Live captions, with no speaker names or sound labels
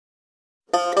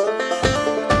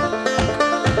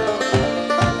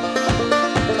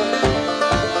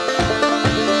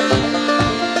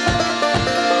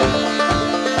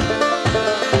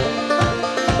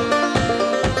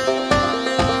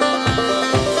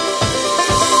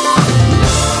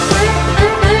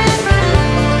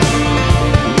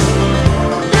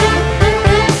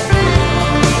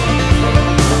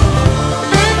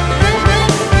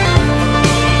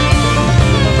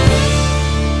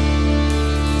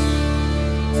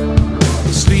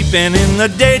sleeping in the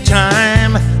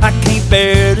daytime, I can't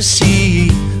bear to see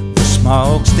the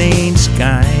smog-stained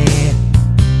sky.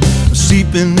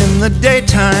 Sleeping in the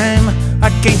daytime, I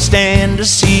can't stand to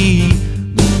see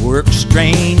the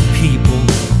work-strained people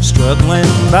struggling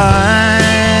by.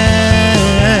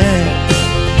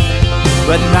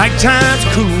 But nighttime's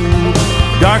cool,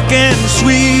 dark and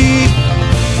sweet.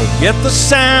 Forget the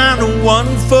sound of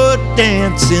one foot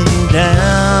dancing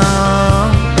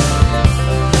down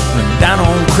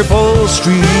on Cripple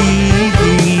Street.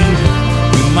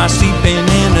 Do my sleeping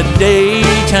in the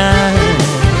daytime.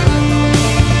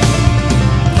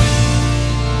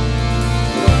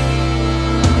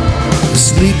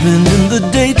 Sleeping in the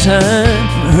daytime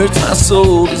hurts my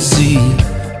soul to see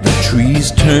the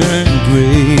trees turn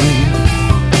gray.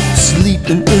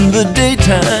 Sleeping in the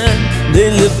daytime, they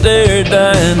lift their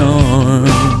dying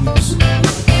arms,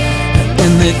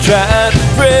 and they try to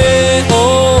pray,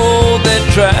 oh, they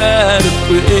try to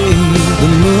pray. The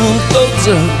moon floats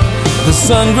up, the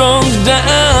sun goes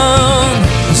down,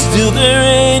 and still there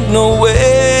ain't no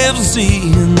way of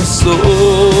seeing the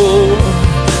soul,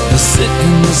 the sick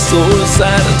and the sore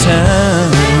side of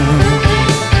town.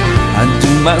 I do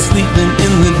my sleeping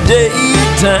in the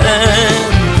daytime,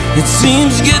 it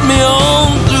seems to get me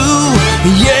on through.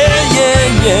 Yeah, yeah,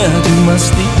 yeah, I do my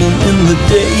sleeping in the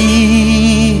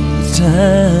daytime.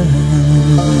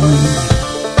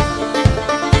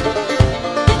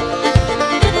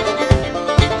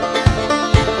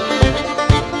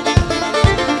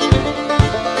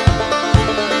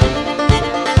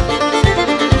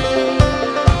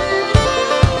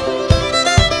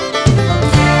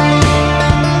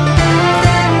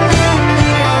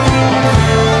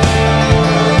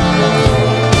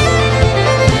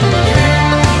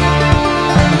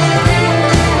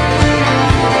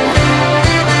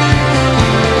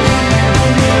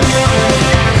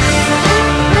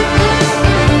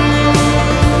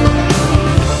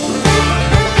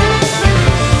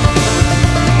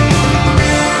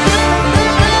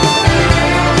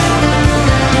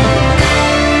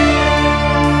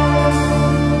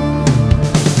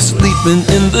 Sleeping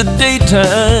in the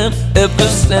daytime ever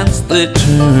since they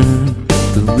turned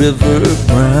the river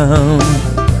brown.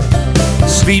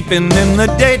 Sleeping in the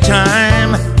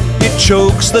daytime, it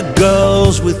chokes the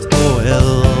gulls with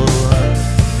oil,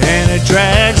 and it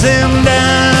drags them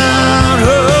down,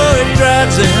 oh, it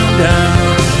drags them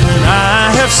down. And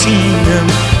I have seen them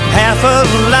half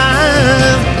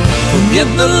alive, forget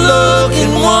the look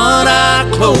in one eye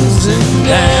closing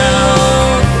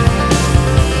down.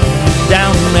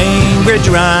 Down the main bridge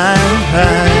ride,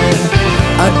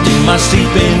 I do my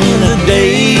sleeping in the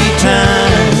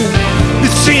daytime.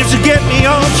 It seems to get me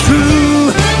on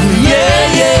through. Yeah,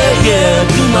 yeah, yeah,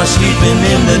 do my sleeping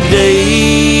in the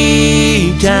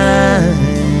daytime.